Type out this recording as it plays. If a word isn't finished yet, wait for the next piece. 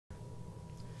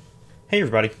Hey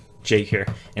everybody, Jake here,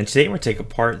 and today we're going to take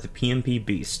apart the PMP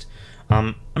Beast.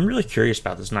 I'm really curious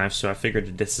about this knife, so I figured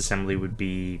a disassembly would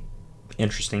be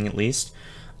interesting at least.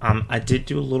 I did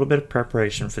do a little bit of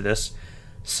preparation for this.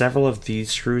 Several of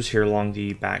these screws here along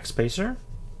the back spacer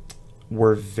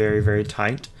were very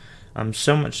tight,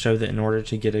 so much so that in order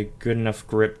to get a good enough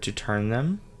grip to turn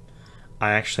them,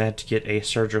 I actually had to get a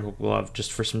surgical glove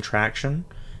just for some traction.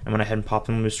 And went ahead and popped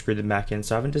them loose, screwed them back in.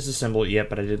 So I haven't disassembled it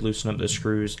yet, but I did loosen up the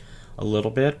screws a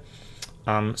little bit.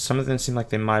 Some of them seem like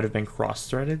they might have been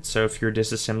cross-threaded, so if you're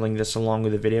disassembling this along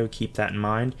with the video, keep that in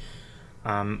mind.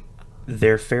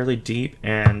 They're fairly deep,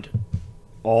 and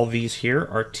all these here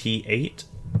are T8,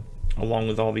 along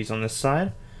with all these on this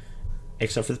side,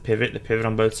 except for the pivot. The pivot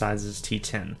on both sides is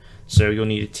T10. So you'll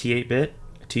need a T8 bit,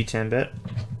 a T10 bit.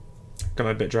 Got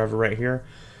my bit driver right here.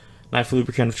 Knife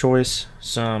lubricant of choice,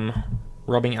 some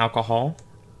rubbing alcohol,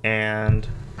 and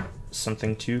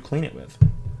something to clean it with.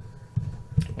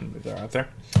 I'll move that out there.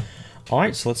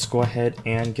 Alright, so let's go ahead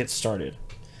and get started.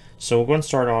 So we'll go and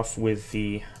start off with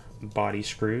the body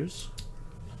screws.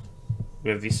 We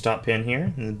have the stop pin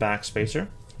here and the back spacer.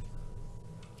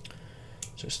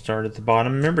 So start at the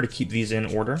bottom. Remember to keep these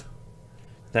in order.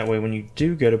 That way when you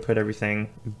do go to put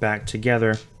everything back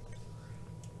together,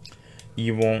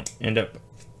 you won't end up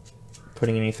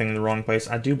putting anything in the wrong place.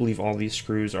 I do believe all these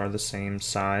screws are the same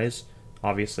size,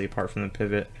 obviously apart from the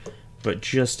pivot, but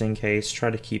just in case,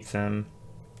 try to keep them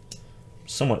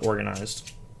somewhat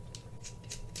organized.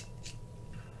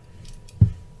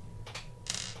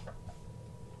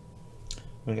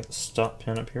 We got the stop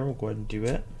pin up here, we'll go ahead and do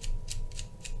it.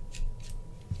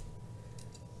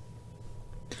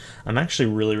 I'm actually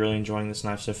really enjoying this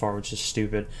knife so far, which is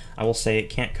stupid. I will say it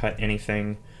can't cut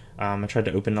anything. I tried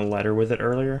to open a letter with it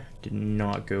earlier. Did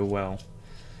not go well.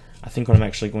 I think what I'm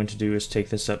actually going to do is take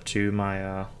this up to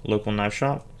my local knife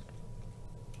shop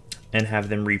and have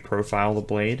them reprofile the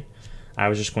blade. I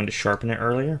was just going to sharpen it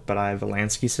earlier, but I have a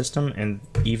Lansky system, and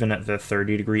even at the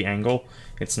 30-degree angle,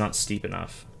 it's not steep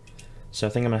enough. So I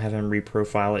think I'm going to have him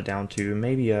reprofile it down to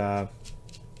maybe a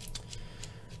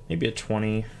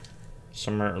 20,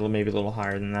 somewhere, or maybe a little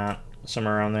higher than that,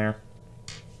 somewhere around there.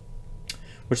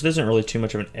 Which there isn't really too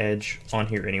much of an edge on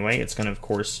here anyway. It's going to, of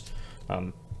course,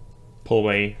 pull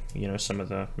away, you know, some of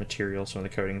the material, some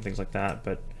of the coating, things like that,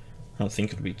 but I don't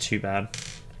think it'll be too bad.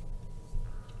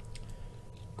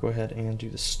 Go ahead and do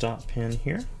the stop pin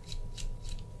here.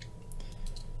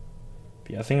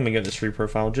 But yeah, I think I'm going to get this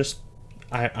reprofile.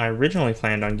 I originally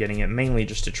planned on getting it mainly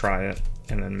just to try it,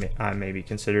 and then I maybe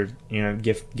considered, you know,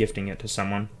 gifting it to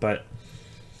someone, but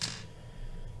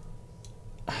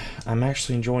I'm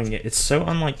actually enjoying it. It's so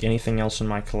unlike anything else in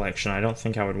my collection. I don't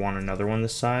think I would want another one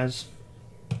this size,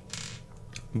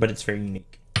 but it's very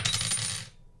unique,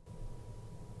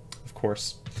 of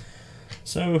course.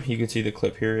 So you can see the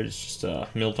clip here. It's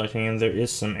just milled titanium. There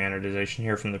is some anodization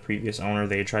here from the previous owner.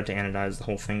 They tried to anodize the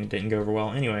whole thing. It didn't go over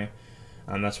well. Anyway,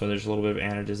 that's why there's a little bit of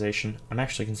anodization. I'm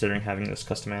actually considering having this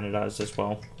custom anodized as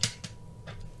well.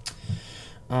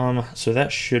 So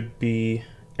that should be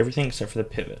everything except for the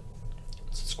pivot.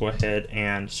 So let's go ahead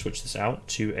and switch this out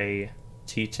to a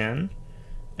T10,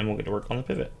 and we'll get to work on the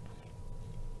pivot.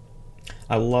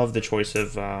 I love the choice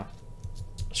of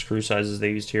screw sizes they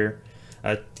used here.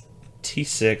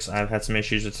 T6, I've had some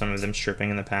issues with some of them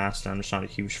stripping in the past, and I'm just not a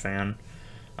huge fan.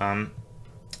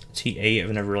 T8,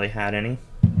 I've never really had any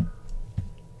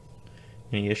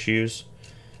issues.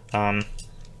 And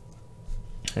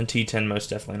T10, most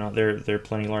definitely not. They're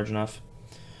plenty large enough.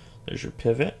 There's your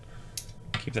pivot.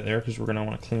 Keep that there because we're going to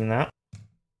want to clean that.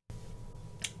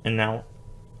 And now,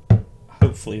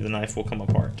 hopefully the knife will come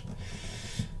apart.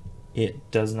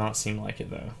 It does not seem like it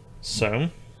though.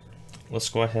 So, let's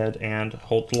go ahead and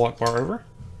hold the lock bar over.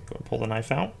 Go and pull the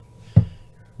knife out.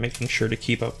 Making sure to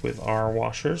keep up with our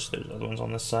washers. There's other ones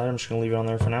on this side. I'm just going to leave it on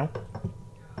there for now.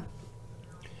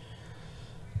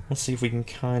 Let's see if we can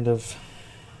kind of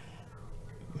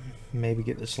maybe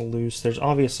get this loose. There's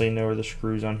obviously no other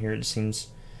screws on here. It seems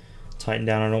tightened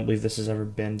down. I don't believe this has ever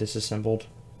been disassembled.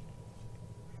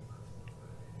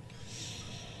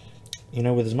 You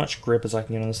know, with as much grip as I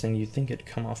can get on this thing, you'd think it'd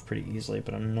come off pretty easily,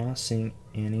 but I'm not seeing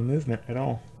any movement at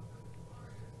all.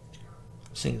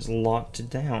 This thing is locked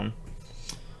down.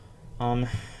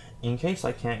 In case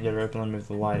I can't get it open, let me move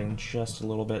the lighting just a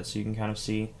little bit so you can kind of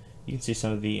see. You can see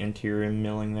some of the interior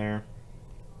milling there.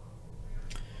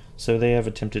 So they have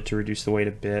attempted to reduce the weight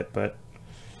a bit, but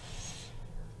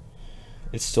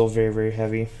it's still very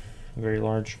heavy, very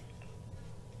large.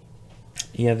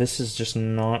 Yeah, this is just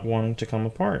not wanting to come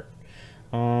apart.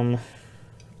 I'm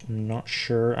not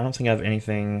sure. I don't think I have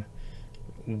anything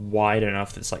wide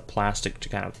enough that's like plastic to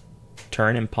kind of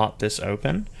turn and pop this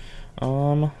open.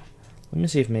 Let me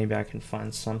see if maybe I can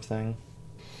find something.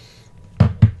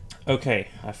 Okay,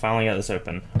 I finally got this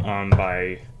open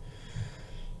by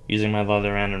using my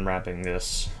leather end and wrapping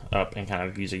this up and kind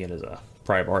of using it as a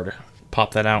pry bar to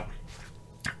pop that out.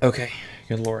 Okay,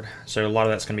 good lord. So a lot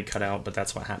of that's going to be cut out, but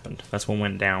that's what happened. That's what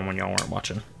went down when y'all weren't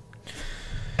watching.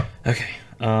 Okay,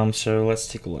 so let's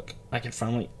take a look. I can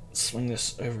finally swing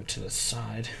this over to the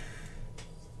side.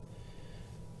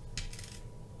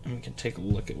 And we can take a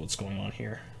look at what's going on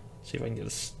here. See if I can get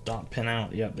a stop pin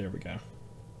out. Yep, there we go.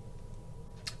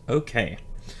 Okay,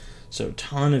 so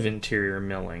ton of interior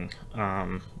milling,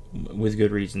 with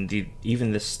good reason.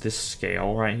 Even this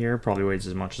scale right here probably weighs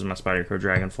as much as my Spyderco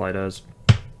Dragonfly does.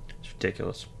 It's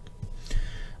ridiculous.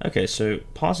 Okay, so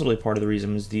possibly part of the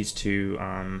reason is these two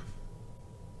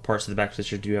parts of the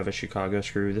backspacer do have a Chicago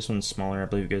screw. This one's smaller. I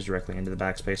believe it goes directly into the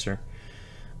backspacer.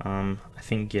 I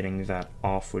think getting that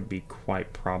off would be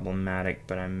quite problematic,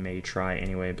 but I may try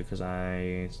anyway because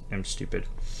I am stupid.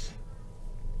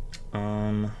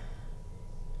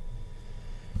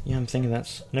 Yeah, I'm thinking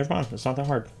that's... Never mind, it's not that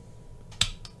hard.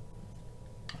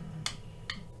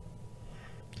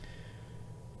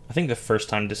 I think the first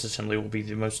time disassembly will be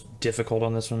the most difficult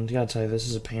on this one. I gotta tell you, this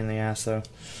is a pain in the ass, though.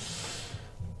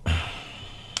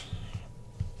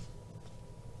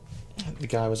 The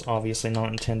guy was obviously not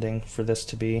intending for this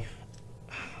to be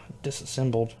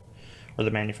disassembled, or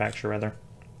the manufacturer, rather.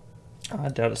 I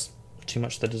doubt it's too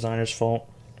much the designer's fault.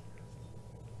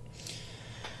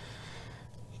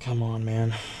 Come on,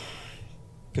 man.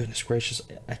 Goodness gracious.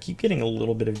 I keep getting a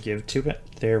little bit of give to it.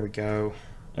 There we go.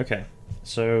 Okay,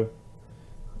 so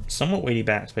somewhat weighty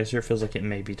backspacer. Feels like it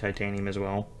may be titanium as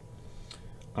well.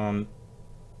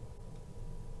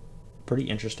 Pretty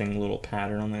interesting little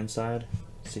pattern on the inside.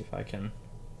 Let's see if I can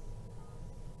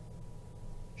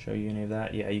show you any of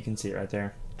that. Yeah, you can see it right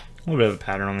there. A little bit of a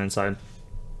pattern on the inside.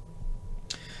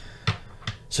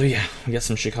 So yeah, we got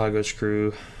some Chicago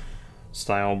screw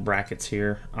style brackets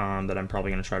here that I'm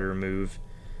probably going to try to remove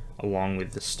along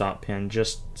with the stop pin,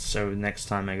 just so next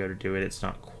time I go to do it, it's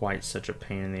not quite such a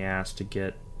pain in the ass to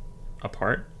get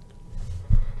apart.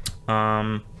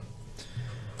 And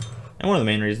one of the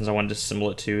main reasons I want to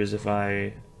disassemble it too is if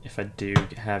I do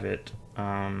have it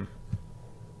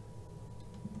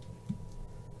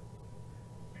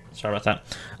sorry about that.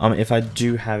 If I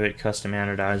do have it custom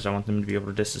anodized, I want them to be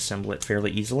able to disassemble it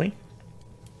fairly easily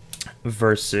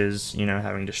versus, you know,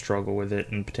 having to struggle with it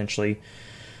and potentially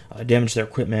damage their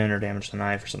equipment or damage the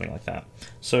knife or something like that.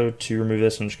 So to remove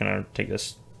this, I'm just going to take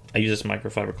this. I use this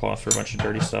microfiber cloth for a bunch of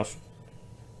dirty stuff.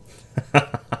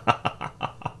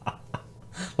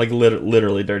 Like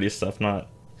literally dirty stuff, not...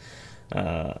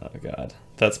 God,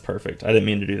 that's perfect. I didn't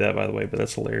mean to do that, by the way, but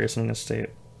that's hilarious. I'm going to stay...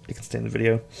 It can stay in the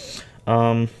video.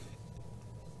 But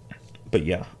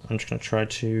yeah, I'm just going to try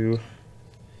to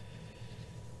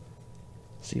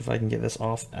see if I can get this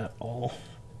off at all.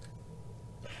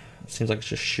 It seems like it's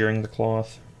just shearing the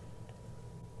cloth.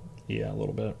 Yeah, a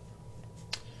little bit.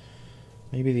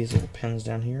 Maybe these little pins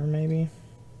down here, maybe?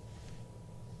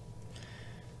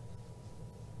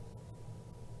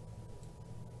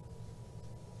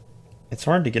 It's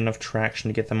hard to get enough traction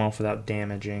to get them off without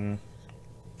damaging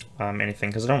anything,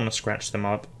 because I don't want to scratch them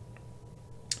up.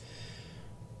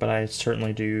 But I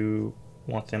certainly do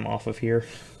want them off of here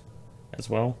as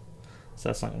well. So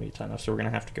that's not going to be tight enough, so we're going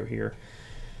to have to go here.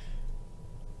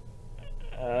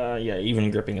 Yeah,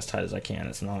 even gripping as tight as I can,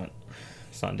 it's not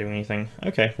doing anything.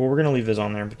 Okay, well, we're going to leave those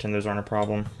on there and pretend those aren't a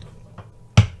problem.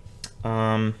 It's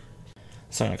not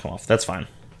going to come off. That's fine.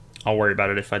 I'll worry about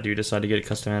it if I do decide to get it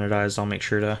custom anodized. I'll make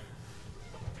sure to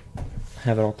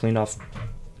have it all cleaned off.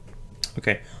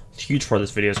 Okay, a huge part of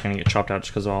this video is going to get chopped out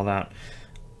just because of all that,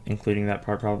 including that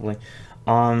part probably.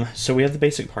 So we have the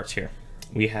basic parts here.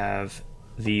 We have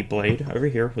the blade over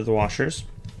here with the washers.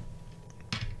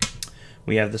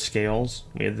 We have the scales,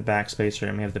 we have the backspacer,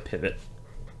 and we have the pivot.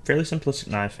 Fairly simplistic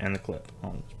knife and the clip.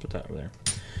 I'll just put that over there.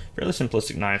 Fairly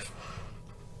simplistic knife.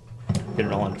 Get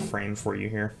it all into frame for you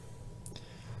here,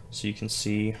 so you can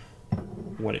see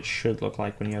what it should look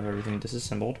like when you have everything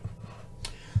disassembled.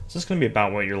 So it's going to be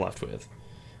about what you're left with.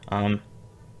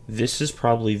 This is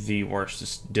probably the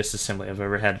worst disassembly I've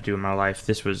ever had to do in my life.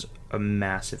 This was a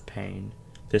massive pain.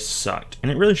 This sucked,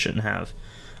 and it really shouldn't have.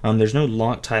 There's no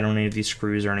Loctite on any of these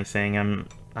screws or anything. I'm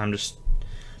just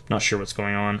not sure what's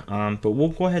going on. But we'll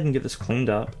go ahead and get this cleaned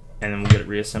up, and then we'll get it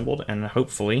reassembled, and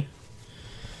hopefully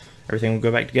everything will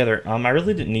go back together. I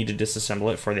really didn't need to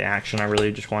disassemble it for the action. I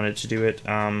really just wanted to do it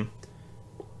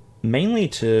mainly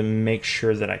to make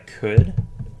sure that I could.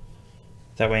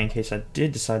 That way, in case I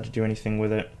did decide to do anything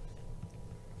with it,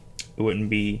 it wouldn't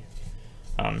be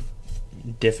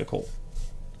difficult.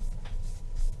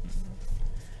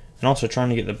 And also trying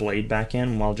to get the blade back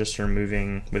in while just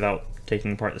removing, without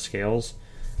taking apart the scales,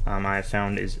 I have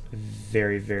found is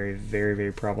very, very, very,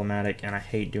 very problematic, and I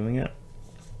hate doing it.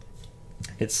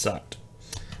 It sucked.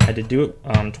 I did do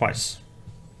it twice,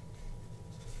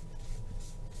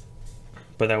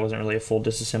 but that wasn't really a full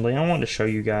disassembly. I wanted to show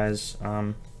you guys,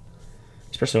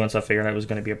 especially once I figured out it was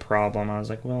going to be a problem. I was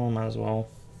like, well, I might as well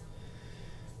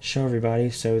show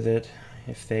everybody so that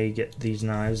if they get these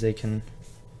knives, they can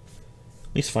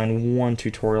at least find one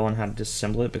tutorial on how to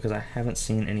disassemble it, because I haven't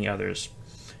seen any others.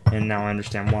 And now I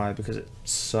understand why, because it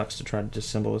sucks to try to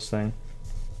disassemble this thing.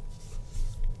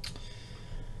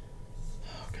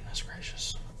 Oh, goodness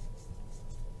gracious.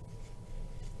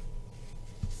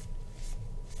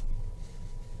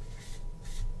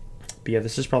 But yeah,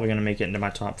 this is probably going to make it into my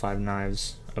top 5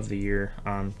 knives of the year,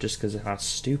 just because of how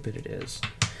stupid it is.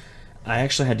 I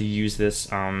actually had to use this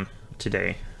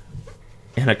today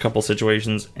in a couple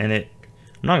situations, and I'm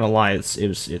not gonna lie,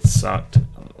 it sucked.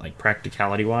 Like,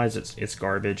 practicality wise, it's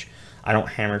garbage. I don't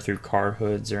hammer through car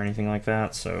hoods or anything like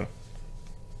that, so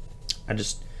I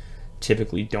just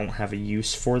typically don't have a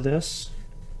use for this.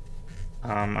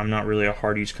 I'm not really a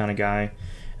hard use kind of guy,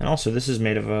 and also this is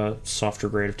made of a softer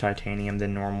grade of titanium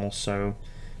than normal, so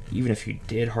even if you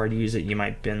did hard use it, you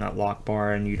might bend that lock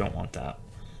bar, and you don't want that.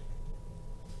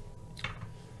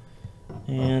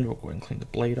 And we'll go ahead and clean the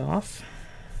blade off.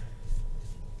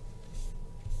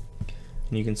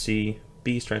 And you can see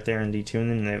Beast right there in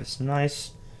detuning, and they have this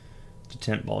nice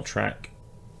detent ball track.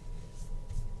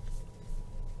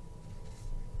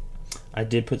 I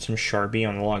did put some Sharpie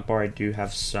on the lock bar. I do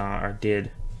have some,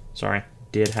 did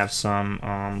have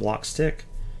some lock stick,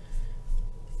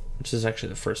 which is actually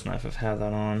the first knife I've had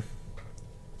that on.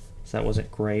 So that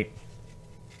wasn't great,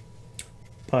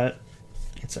 but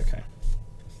it's okay.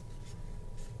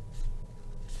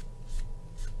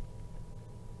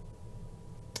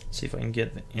 See if I can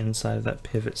get the inside of that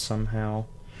pivot somehow,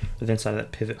 or the inside of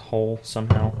that pivot hole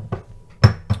somehow.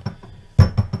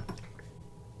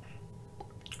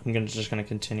 I'm just gonna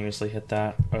continuously hit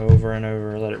that over and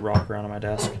over, let it rock around on my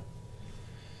desk.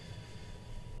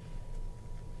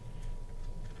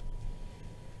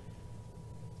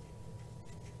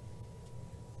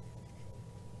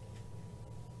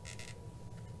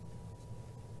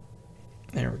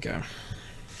 There we go.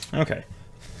 Okay.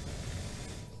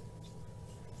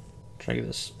 Try to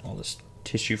get all this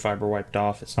tissue fiber wiped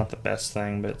off. It's not the best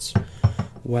thing, but it's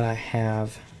what I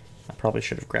have. I probably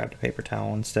should have grabbed a paper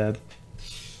towel instead.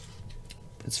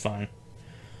 It's fine.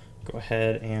 Go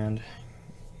ahead and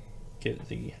get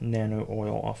the nano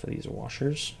oil off of these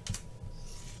washers.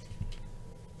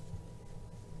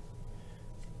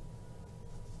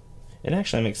 It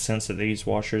actually makes sense that these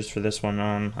washers for this one,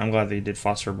 I'm glad they did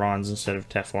phosphor bronze instead of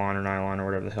Teflon or nylon or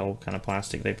whatever the hell kind of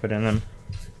plastic they put in them.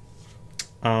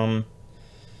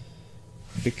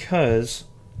 Because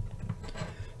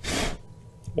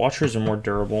washers are more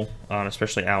durable,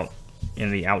 especially out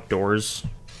in the outdoors.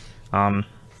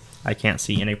 I can't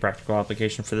see any practical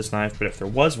application for this knife, but if there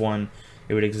was one,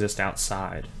 it would exist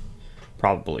outside,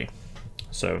 probably.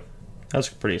 So that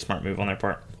was a pretty smart move on their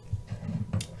part.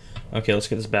 Okay, let's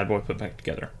get this bad boy put back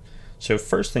together. So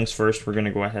first things first, we're going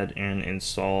to go ahead and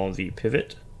install the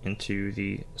pivot into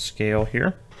the scale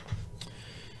here.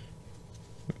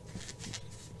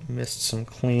 Missed some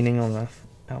cleaning on the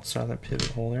outside of that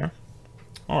pivot hole there.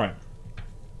 Alright.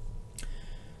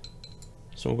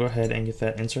 So we'll go ahead and get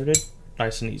that inserted.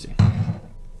 Nice and easy.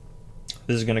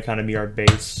 This is going to kind of be our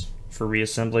base for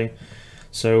reassembly.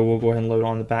 So we'll go ahead and load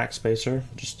on the back spacer,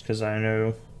 just because I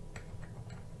know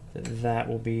that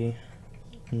will be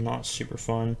not super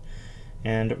fun.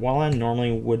 And while I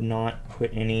normally would not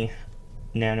put any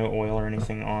nano oil or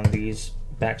anything on these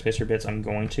backspacer bits, I'm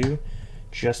going to,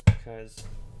 just because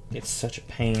it's such a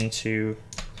pain to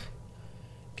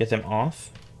get them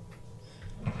off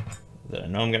that I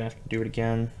know I'm gonna have to do it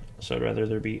again. So I'd rather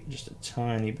there be just a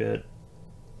tiny bit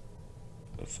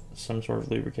of some sort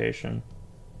of lubrication.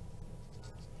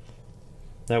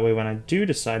 That way when I do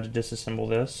decide to disassemble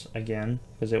this again,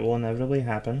 because it will inevitably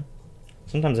happen,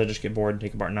 sometimes I just get bored and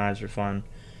take apart knives for fun.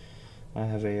 I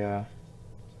have a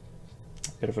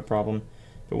bit of a problem,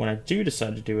 but when I do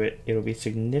decide to do it, it'll be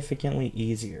significantly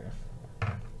easier,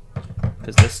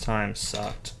 because this time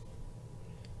sucked.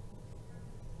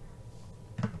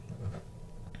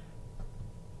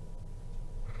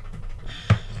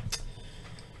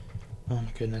 Oh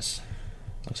my goodness.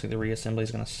 Looks like the reassembly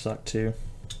is going to suck too.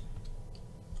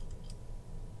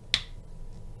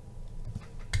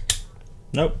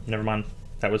 Nope, never mind.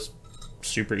 That was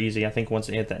super easy. I think once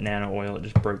it hit that nano oil, it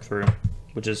just broke through,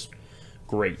 which is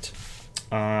great.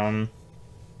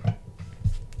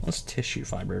 What's tissue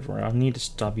fiber everywhere? I need to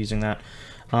stop using that.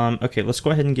 Okay, let's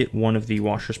go ahead and get one of the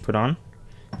washers put on.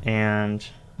 And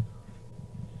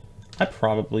I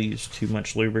probably use too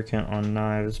much lubricant on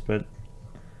knives, but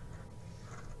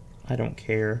I don't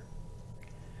care.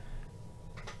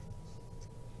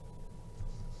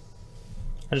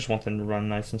 I just want them to run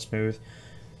nice and smooth.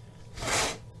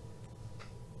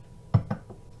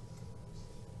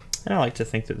 And I like to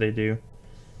think that they do.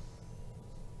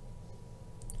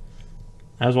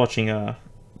 I was watching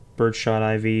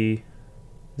Birdshot IV,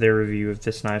 their review of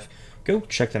this knife. Go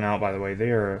check them out, by the way. They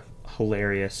are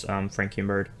hilarious, Frankie and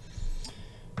Bird.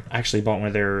 I actually bought one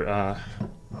of their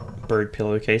bird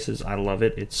pillowcases. I love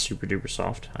it. It's super duper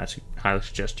soft. I highly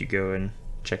suggest you go and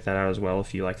check that out as well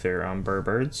if you like their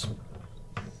birds.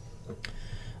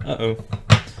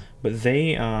 But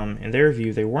they, in their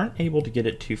review, they weren't able to get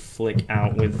it to flick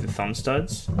out with the thumb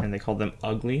studs, and they called them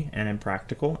ugly and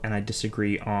impractical, and I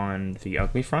disagree on the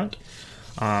ugly front.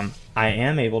 I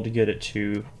am able to get it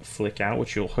to flick out,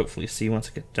 which you'll hopefully see once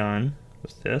I get done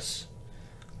with this.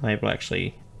 I'm able to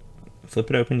actually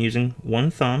flip it open using one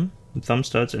thumb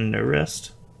studs, and no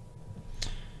wrist.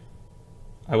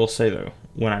 I will say, though,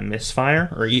 when I misfire,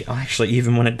 or actually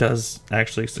even when it does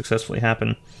actually successfully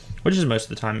happen, which is most of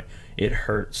the time, it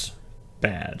hurts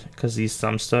bad, because these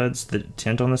thumb studs, the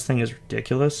tint on this thing is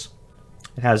ridiculous.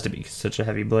 It has to be, such a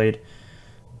heavy blade.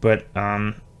 But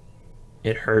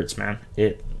it hurts, man.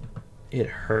 It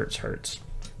hurts.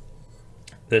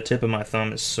 The tip of my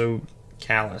thumb is so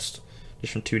calloused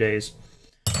just from 2 days.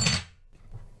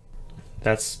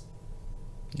 That's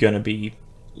gonna be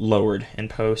lowered in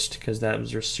post, because that was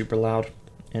just super loud,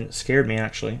 and it scared me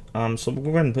actually. So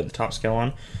we're going to put the top scale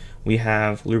on. We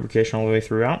have lubrication all the way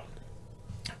throughout.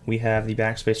 We have the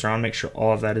backspacer on. Make sure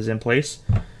all of that is in place.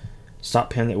 Stop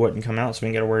pin that wouldn't come out, so we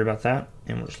ain't got to worry about that.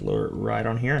 And we'll just lower it right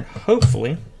on here, and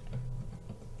hopefully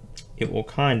it will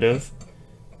kind of,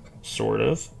 sort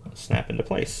of, snap into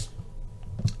place.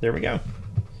 There we go. Go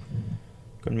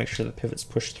ahead and make sure the pivot's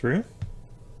pushed through.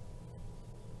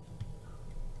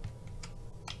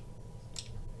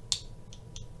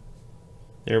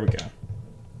 There we go.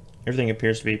 Everything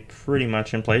appears to be pretty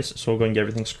much in place, so we'll go and get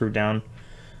everything screwed down.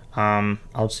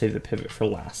 I'll save the pivot for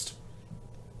last.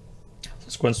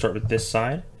 Let's go ahead and start with this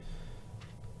side.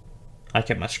 I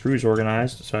kept my screws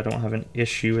organized, so I don't have an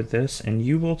issue with this, and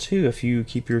you will too if you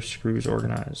keep your screws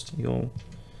organized. You'll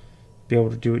be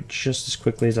able to do it just as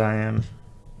quickly as I am.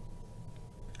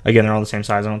 Again, they're all the same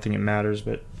size. I don't think it matters,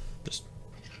 but just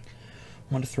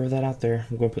wanted to throw that out there.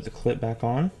 I'm going to put the clip back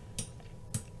on.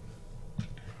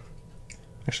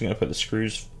 Actually going to put the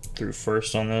screws through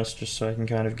first on this, just so I can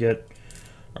kind of get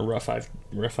a rough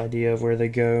idea of where they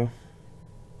go.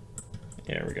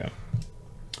 There we go.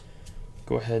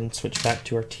 Go ahead and switch back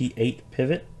to our T8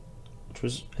 pivot, which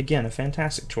was, again, a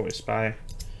fantastic choice by, I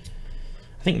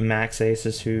think, Max Ace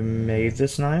is who made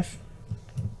this knife.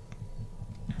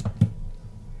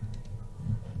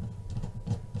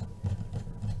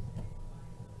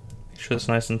 Make sure it's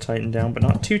nice and tightened down, but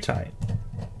not too tight.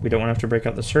 We don't want to have to break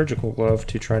out the surgical glove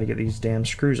to try to get these damn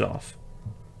screws off.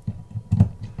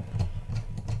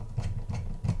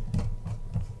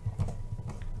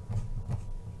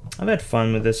 I've had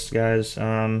fun with this, guys. It's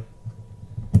a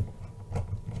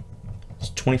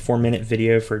 24-minute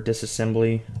video for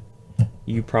disassembly.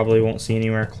 You probably won't see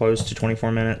anywhere close to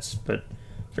 24 minutes, but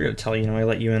I figured to tell you, I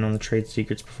let you in on the trade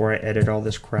secrets before I edit all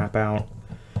this crap out.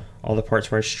 All the parts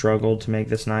where I struggled to make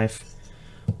this knife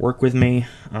work with me.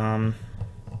 I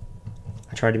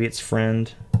tried to be its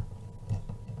friend.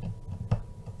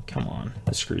 Come on,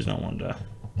 the screw's not wanting to.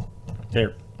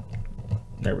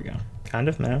 There we go. Kind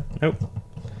of, no, nope.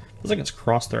 Feels like it's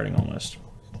cross-threading almost.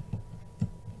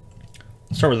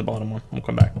 Let's start with the bottom one. We'll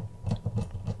come back.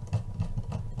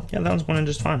 Yeah, that one's going in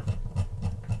just fine.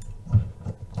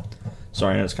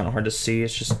 Sorry, I know it's kind of hard to see.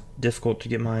 It's just difficult to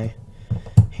get my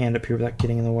hand up here without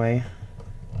getting in the way.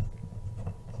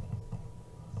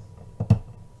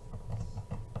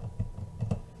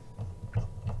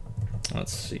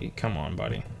 Let's see. Come on,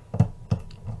 buddy.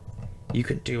 You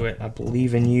can do it. I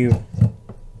believe in you.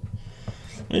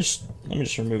 Let me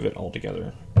just remove it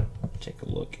altogether. Take a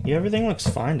look. Yeah, everything looks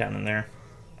fine down in there.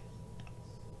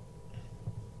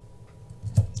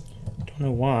 Don't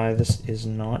know why this is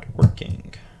not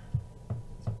working.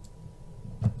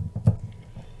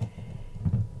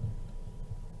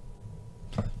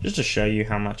 Just to show you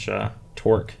how much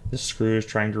torque this screw is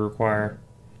trying to require,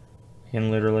 you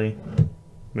can literally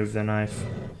move the knife.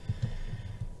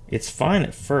 It's fine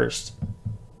at first,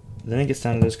 then it gets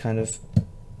down to those kind of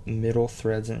middle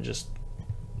threads and it just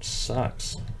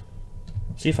sucks.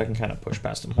 See if I can kind of push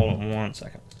past them. Hold on 1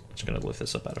 second. I'm just going to lift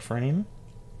this up out of frame.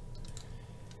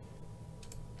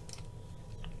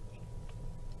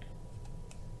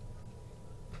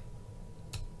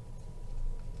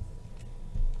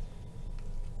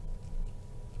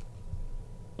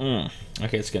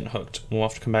 Okay, it's getting hooked. We'll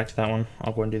have to come back to that one.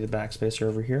 I'll go ahead and do the backspacer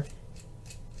over here.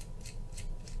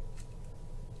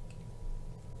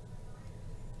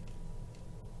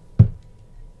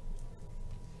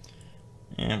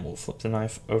 And we'll flip the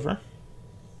knife over.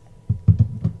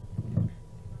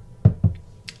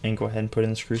 And go ahead and put in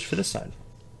the screws for this side.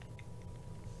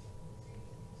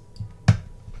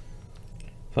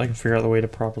 If I can figure out the way to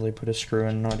properly put a screw in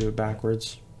and not do it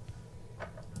backwards.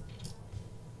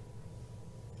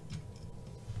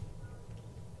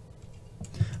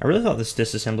 I really thought this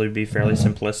disassembly would be fairly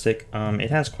simplistic. It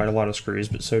has quite a lot of screws,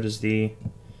 but so does the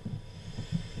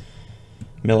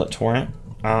Millet Torrent.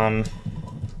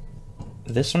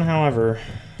 This one, however,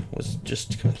 was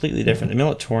just completely different. The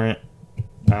Millet Torrent,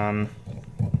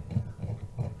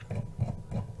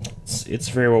 it's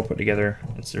very well put together.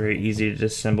 It's very easy to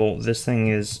disassemble. This thing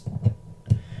is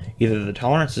either the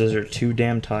tolerances are too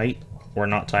damn tight or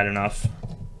not tight enough,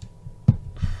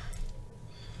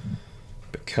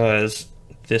 because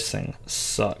this thing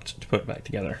sucked to put back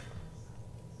together.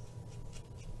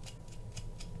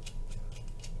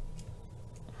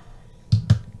 I'm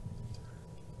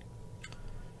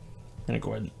gonna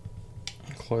go ahead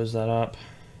and close that up.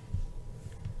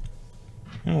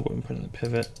 And we'll go ahead and put in the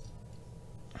pivot.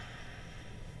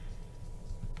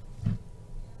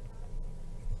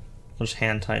 We'll just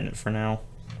hand tighten it for now.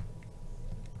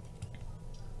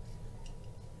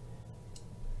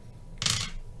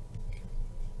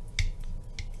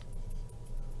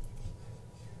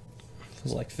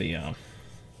 Feels like the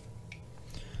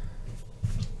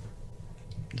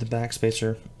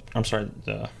backspacer. I'm sorry,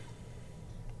 the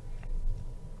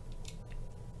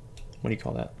what do you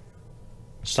call that?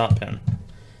 Stop pin.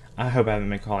 I hope I haven't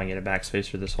been calling it a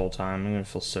backspacer this whole time. I'm gonna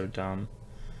feel so dumb.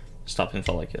 Stop pin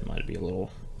felt like it might be a little,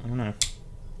 I don't know.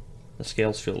 The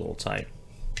scales feel a little tight.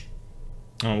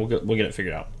 Oh, we'll get it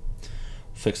figured out.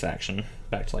 We'll fix the action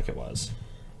back to like it was.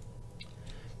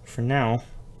 For now,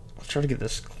 let's try to get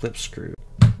this clip screw.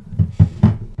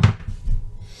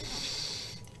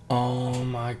 Oh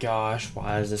my gosh,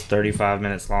 why is this 35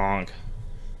 minutes long?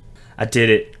 I did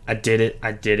it, I did it,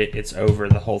 I did it. It's over,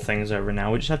 the whole thing's over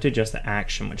now. We just have to adjust the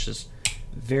action, which is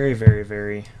very, very,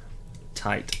 very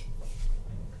tight.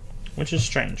 Which is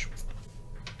strange.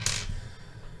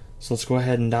 So let's go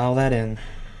ahead and dial that in.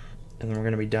 And then we're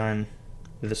gonna be done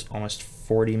with this almost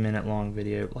 40-minute long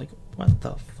video. Like, what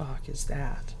the fuck is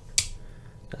that?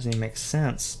 Doesn't even make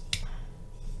sense.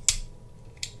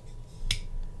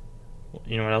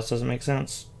 You know what else doesn't make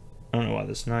sense? I don't know why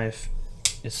this knife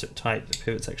is so tight. The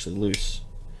pivot's actually loose.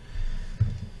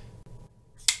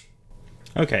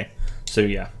 Okay, so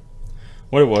yeah.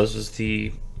 What it was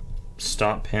the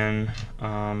stop pin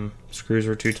screws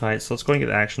were too tight. So let's go and get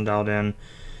the action dialed in,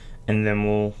 and then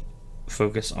we'll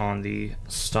focus on the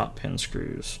stop pin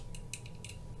screws.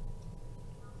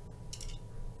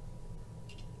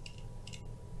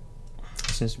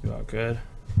 Seems to be about good.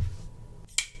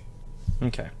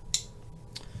 Okay.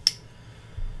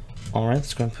 Alright,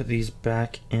 let's go and put these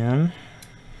back in.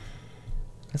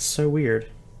 That's so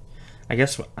weird. I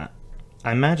guess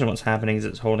I imagine what's happening is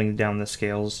it's holding down the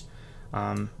scales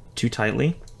too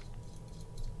tightly.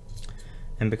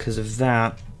 And because of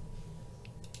that,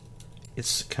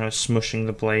 it's kind of smushing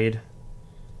the blade,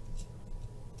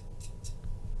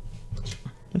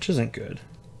 which isn't good.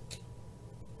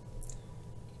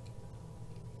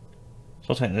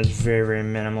 So I'll tighten this very, very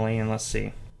minimally, and let's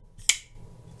see.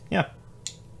 Yeah.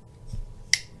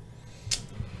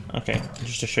 Okay,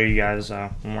 just to show you guys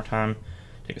one more time,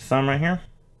 take a thumb right here.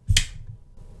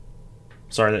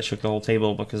 Sorry that shook the whole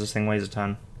table because this thing weighs a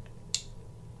ton.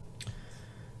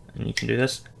 And you can do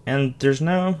this, and there's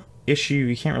no issue,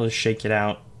 you can't really shake it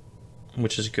out,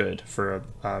 which is good for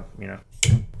a you know,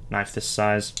 knife this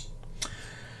size.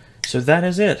 So that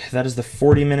is it. That is the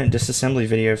 40-minute disassembly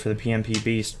video for the PMP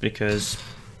Beast, because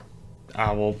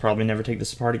I will probably never take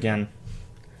this apart again.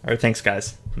 Alright, thanks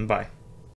guys. Bye.